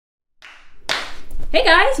Hey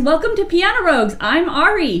guys, welcome to Piano Rogues. I'm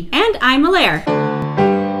Ari. And I'm Alair.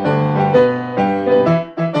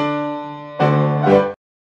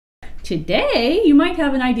 Today, you might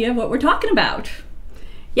have an idea of what we're talking about.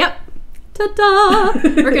 Yep. Ta-da!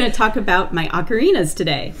 We're going to talk about my ocarinas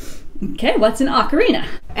today. Okay, what's an ocarina?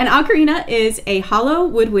 An ocarina is a hollow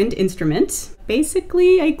woodwind instrument,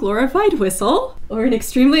 basically a glorified whistle, or an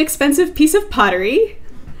extremely expensive piece of pottery.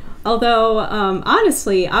 Although,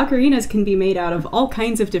 honestly, ocarinas can be made out of all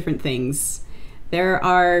kinds of different things. There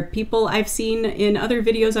are people I've seen in other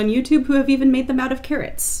videos on YouTube who have even made them out of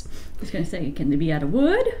carrots. I was going to say, can they be out of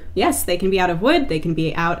wood? Yes, they can be out of wood, they can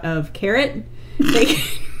be out of carrot, they can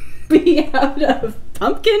be out of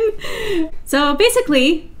pumpkin. So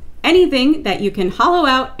basically, anything that you can hollow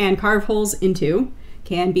out and carve holes into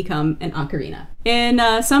can become an ocarina.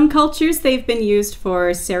 In some cultures, they've been used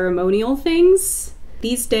for ceremonial things.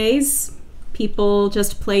 These days, people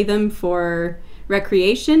just play them for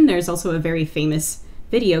recreation. There's also a very famous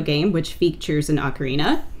video game which features an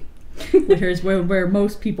ocarina. Which is where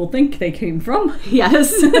most people think they came from.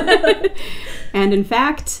 Yes. And in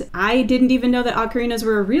fact, I didn't even know that ocarinas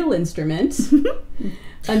were a real instrument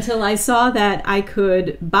until I saw that I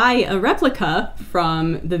could buy a replica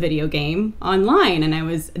from the video game online. And I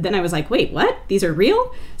was like, wait, what? These are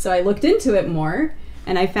real? So I looked into it more.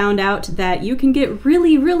 And I found out that you can get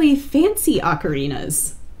really, really fancy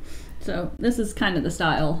ocarinas. So this is kind of the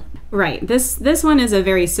style. Right. This one is a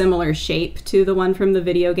very similar shape to the one from the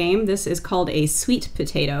video game. This is called a sweet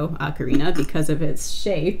potato ocarina because of its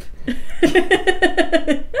shape.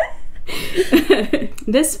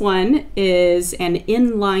 This one is an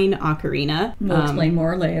inline ocarina. We'll explain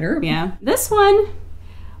more later. Yeah. This one,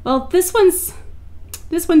 well, this one's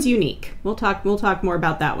unique. We'll talk more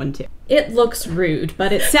about that one too. It looks rude,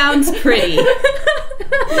 but it sounds pretty.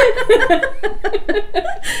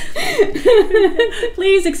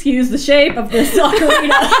 Please excuse the shape of this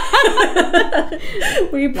ocarina.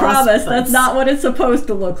 We promise that's not what it's supposed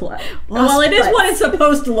to look like. Well, it is what it's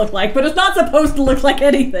supposed to look like, but it's not supposed to look like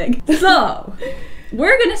anything. So,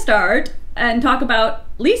 we're going to start and talk about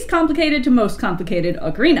least complicated to most complicated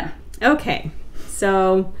ocarina. Okay,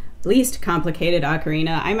 so least complicated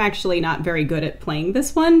ocarina. I'm actually not very good at playing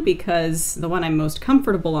this one because the one I'm most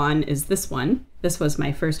comfortable on is this one. This was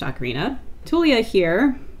my first ocarina. Tulia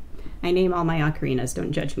here. I name all my ocarinas,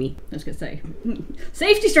 don't judge me. I was gonna say,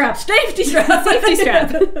 safety strap, safety strap, safety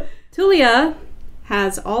strap. Tulia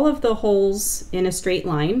has all of the holes in a straight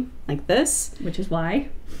line, like this. Which is why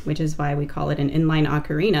we call it an inline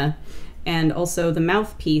ocarina. And also the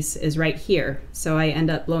mouthpiece is right here. So I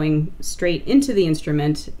end up blowing straight into the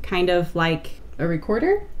instrument, kind of like a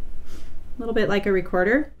recorder. A little bit like a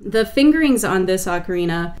recorder. The fingerings on this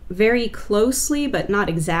ocarina very closely, but not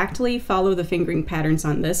exactly, follow the fingering patterns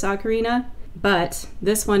on this ocarina. But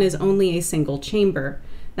this one is only a single chamber.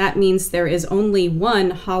 That means there is only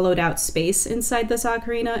one hollowed out space inside this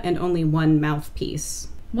ocarina and only one mouthpiece.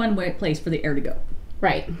 One place for the air to go.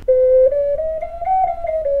 Right.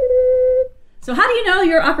 So how do you know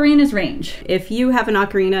your ocarina's range? If you have an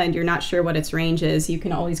ocarina and you're not sure what its range is, you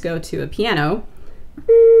can always go to a piano.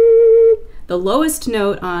 The lowest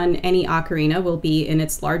note on any ocarina will be in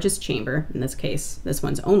its largest chamber, in this case, this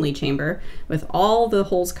one's only chamber, with all the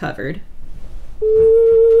holes covered.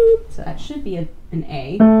 So that should be an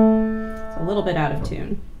A. It's a little bit out of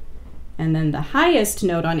tune. And then the highest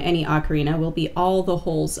note on any ocarina will be all the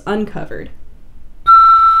holes uncovered,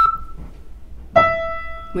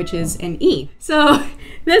 which is an E. So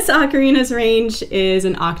this ocarina's range is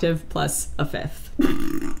an octave plus a fifth.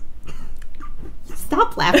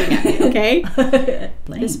 Stop laughing at me, okay?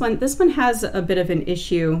 This one has a bit of an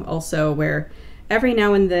issue also where every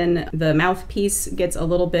now and then the mouthpiece gets a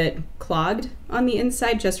little bit clogged on the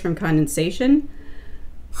inside just from condensation.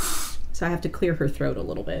 So I have to clear her throat a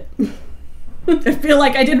little bit. I feel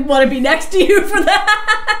like I didn't want to be next to you for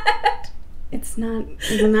that. It's not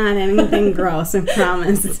anything gross, I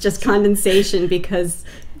promise. It's just condensation because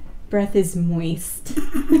breath is moist.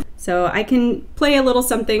 So I can play a little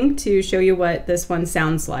something to show you what this one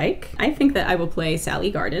sounds like. I think that I will play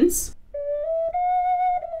Sally Gardens.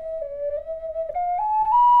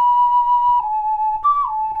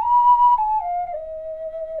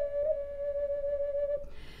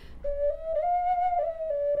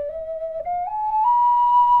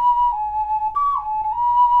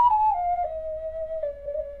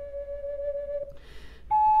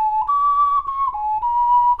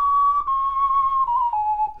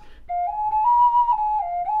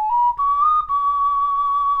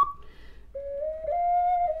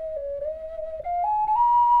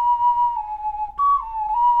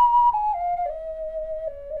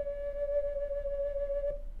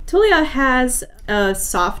 Tulia has a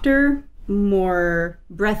softer, more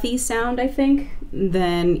breathy sound, I think,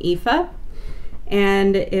 than Aoife,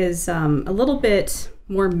 and is a little bit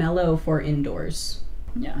more mellow for indoors.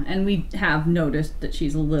 Yeah, and we have noticed that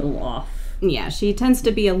she's a little off. Yeah, she tends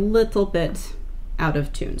to be a little bit out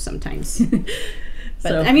of tune sometimes. But,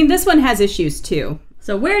 So, I mean, this one has issues too.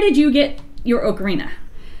 so where did you get your ocarina?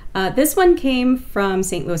 This one came from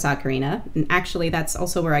St. Louis Ocarina, and actually that's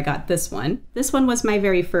also where I got this one. This one was my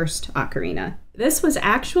very first ocarina. This was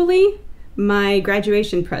actually my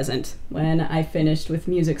graduation present when I finished with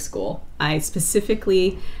music school. I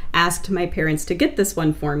specifically asked my parents to get this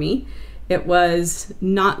one for me. It was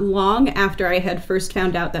not long after I had first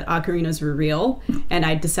found out that ocarinas were real, and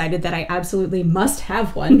I decided that I absolutely must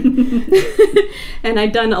have one. And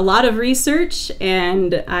I'd done a lot of research,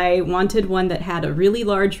 and I wanted one that had a really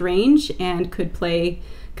large range and could play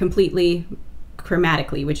completely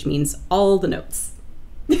chromatically, which means all the notes.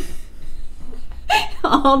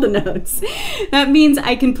 All the notes. That means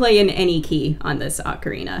I can play in any key on this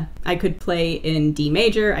ocarina. I could play in D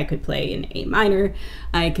major, I could play in A minor,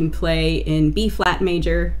 I can play in B flat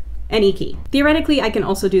major, any key. Theoretically, I can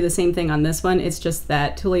also do the same thing on this one. It's just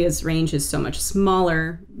that Tulia's range is so much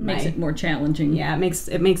smaller. Makes it more challenging. Yeah,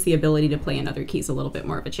 it makes the ability to play in other keys a little bit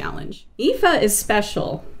more of a challenge. Aoife is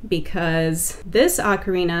special because this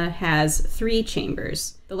ocarina has 3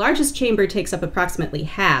 chambers. The largest chamber takes up approximately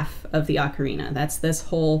half of the ocarina. That's this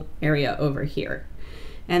whole area over here.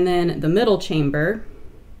 And then the middle chamber,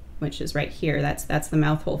 which is right here, that's the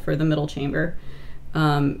mouth hole for the middle chamber,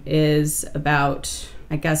 is about,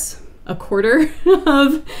 I guess, a quarter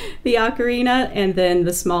of the ocarina, and then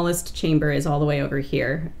the smallest chamber is all the way over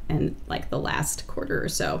here and like the last quarter or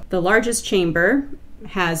so. The largest chamber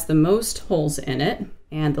has the most holes in it,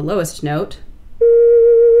 and the lowest note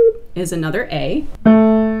is another A.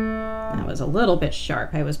 That was a little bit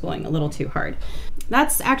sharp. I was blowing a little too hard.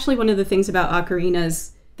 That's actually one of the things about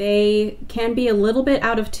ocarinas. They can be a little bit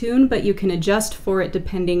out of tune, but you can adjust for it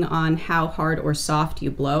depending on how hard or soft you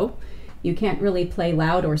blow. You can't really play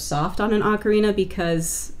loud or soft on an ocarina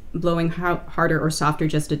because blowing harder or softer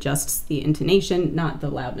just adjusts the intonation, not the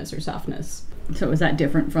loudness or softness. So is that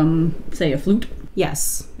different from, say, a flute?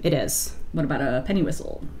 Yes, it is. What about a penny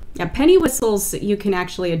whistle? Yeah, penny whistles, you can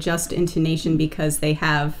actually adjust intonation because they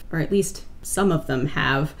have, or at least some of them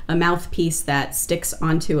have, a mouthpiece that sticks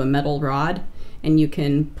onto a metal rod, and you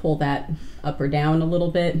can pull that up or down a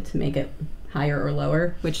little bit to make it higher or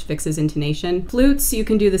lower, which fixes intonation. Flutes, you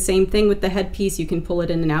can do the same thing with the headpiece. You can pull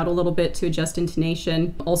it in and out a little bit to adjust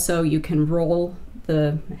intonation. Also, you can roll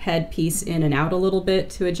the headpiece in and out a little bit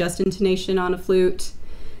to adjust intonation on a flute.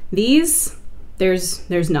 These,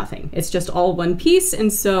 there's nothing. It's just all one piece,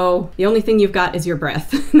 and so the only thing you've got is your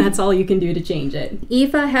breath. That's all you can do to change it.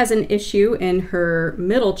 Aoife has an issue in her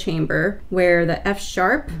middle chamber where the F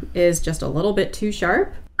sharp is just a little bit too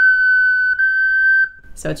sharp.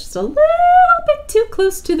 So it's just a little bit too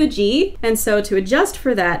close to the G. And so to adjust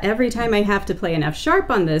for that, every time I have to play an F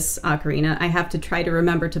sharp on this ocarina, I have to try to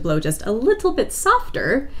remember to blow just a little bit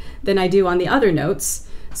softer than I do on the other notes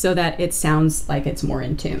so that it sounds like it's more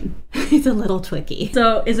in tune. It's a little tricky.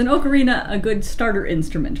 So is an ocarina a good starter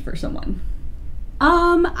instrument for someone?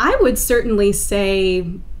 I would certainly say,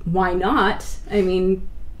 why not? I mean,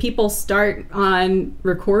 people start on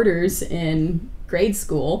recorders in grade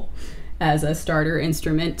school as a starter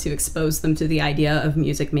instrument to expose them to the idea of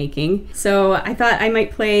music making. So I thought I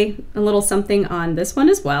might play a little something on this one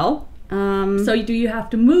as well. So do you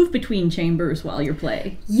have to move between chambers while you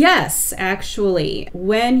play? Yes, actually.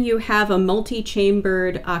 When you have a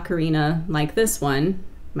multi-chambered ocarina like this one,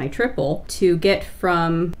 my triple, to get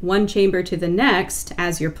from one chamber to the next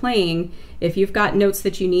as you're playing, if you've got notes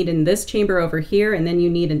that you need in this chamber over here and then you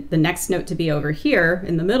need the next note to be over here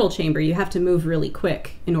in the middle chamber, you have to move really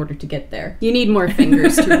quick in order to get there. You need more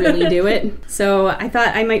fingers to really do it. So I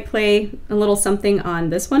thought I might play a little something on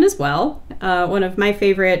this one as well. One of my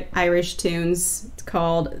favorite Irish tunes. It's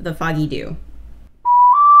called The Foggy Dew.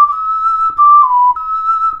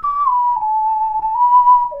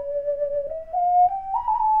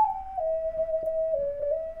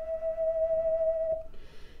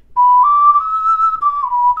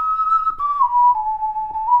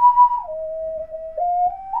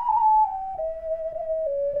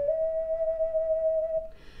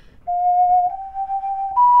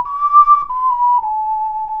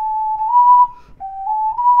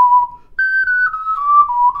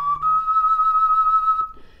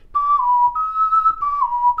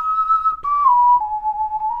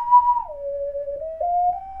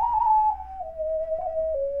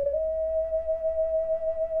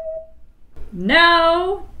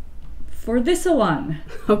 for this one?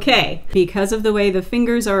 Okay, because of the way the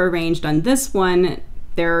fingers are arranged on this one,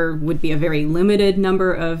 there would be a very limited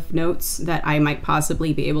number of notes that I might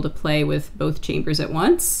possibly be able to play with both chambers at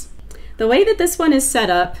once. The way that this one is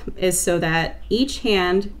set up is so that each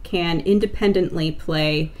hand can independently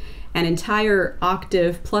play an entire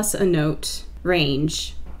octave plus a note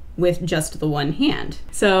range with just the one hand.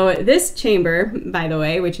 So this chamber, by the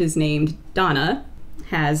way, which is named Donna,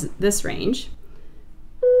 has this range.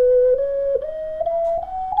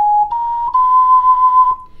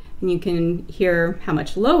 And you can hear how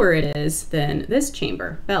much lower it is than this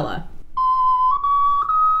chamber, Bella.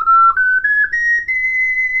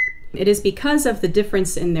 It is because of the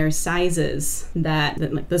difference in their sizes that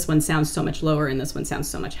like, this one sounds so much lower and this one sounds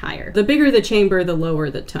so much higher. The bigger the chamber, the lower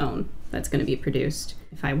the tone that's going to be produced.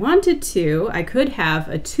 If I wanted to, I could have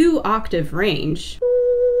a 2-octave range.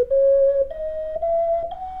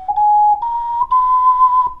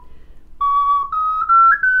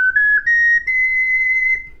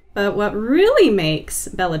 But what really makes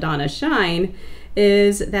Belladonna shine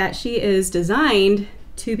is that she is designed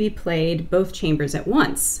to be played both chambers at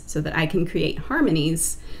once so that I can create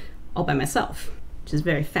harmonies all by myself, which is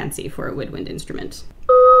very fancy for a woodwind instrument.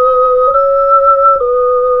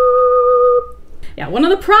 Yeah, one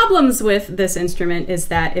of the problems with this instrument is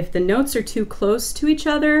that if the notes are too close to each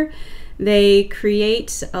other, they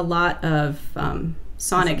create a lot of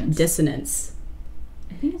sonic dissonance.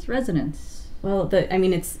 I think it's resonance. Well, I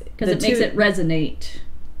mean, it's because it makes it resonate.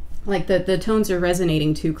 Like the tones are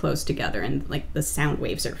resonating too close together, and like the sound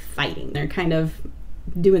waves are fighting. They're kind of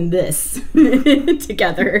doing this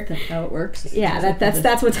together. That's how it works. Yeah,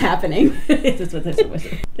 that's what's happening. That's what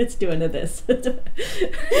it's doing to this.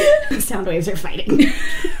 Sound waves are fighting.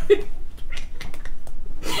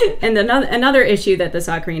 And another issue that this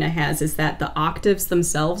ocarina has is that the octaves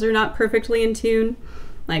themselves are not perfectly in tune.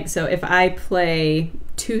 Like, so if I play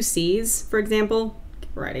 2 C's, for example, get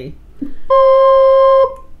ready.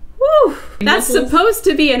 Woo, that's supposed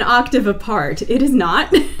to be an octave apart. It is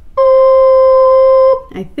not.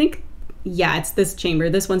 I think, yeah, it's this chamber.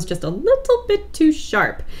 This one's just a little bit too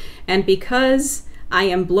sharp. And because I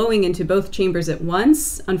am blowing into both chambers at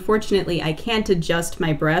once, unfortunately, I can't adjust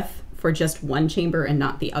my breath for just one chamber and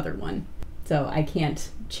not the other one. So I can't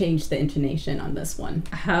change the intonation on this one.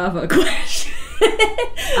 I have a question.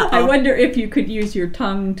 I wonder if you could use your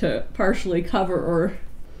tongue to partially cover or...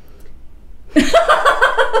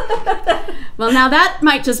 Well, now that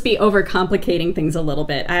might just be overcomplicating things a little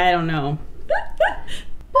bit. I don't know.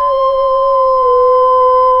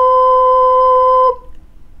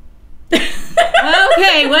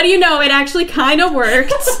 Okay, what do you know? It actually kind of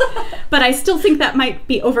worked, but I still think that might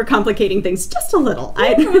be overcomplicating things just a little.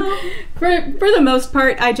 For the most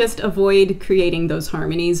part, I just avoid creating those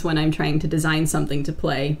harmonies when I'm trying to design something to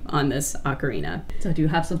play on this ocarina. So do you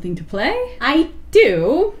have something to play? I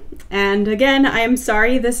do, and again, I am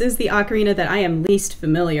sorry, this is the ocarina that I am least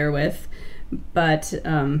familiar with. But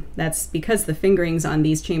that's because the fingerings on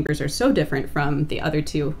these chambers are so different from the other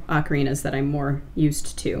 2 ocarinas that I'm more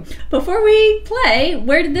used to. Before we play,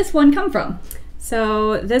 where did this one come from?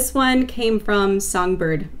 So this one came from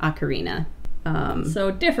Songbird Ocarina.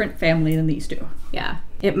 So different family than these 2. Yeah.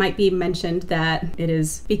 It might be mentioned that it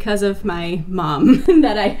is because of my mom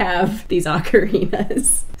that I have these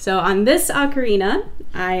ocarinas. So on this ocarina,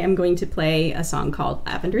 I am going to play a song called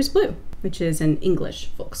Lavender's Blue, which is an English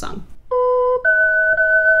folk song.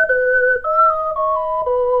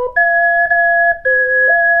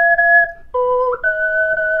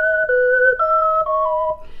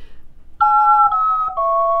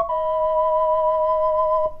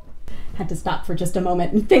 Had to stop for just a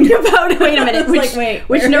moment and think about, wait a minute,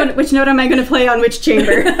 which note am I going to play on which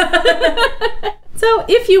chamber? So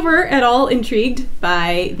if you were at all intrigued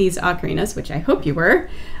by these ocarinas, which I hope you were,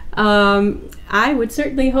 I would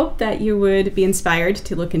certainly hope that you would be inspired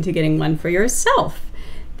to look into getting one for yourself.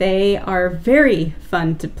 They are very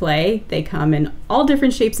fun to play. They come in all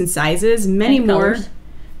different shapes and sizes, many more.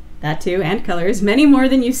 That too, and colors, many more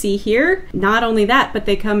than you see here. Not only that, but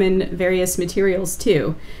they come in various materials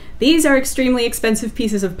too. These are extremely expensive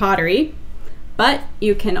pieces of pottery, but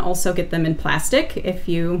you can also get them in plastic if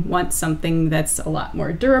you want something that's a lot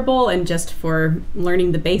more durable and just for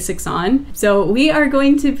learning the basics on. So we are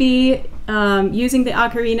going to be using the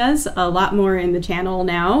ocarinas a lot more in the channel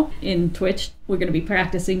now. In Twitch, we're going to be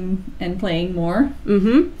practicing and playing more.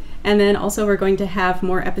 Mm-hmm. And then also we're going to have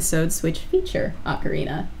more episodes which feature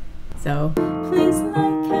ocarina. So please like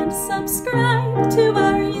and subscribe to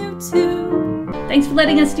our YouTube. Thanks for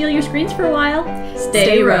letting us steal your screens for a while.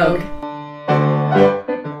 Stay rogue.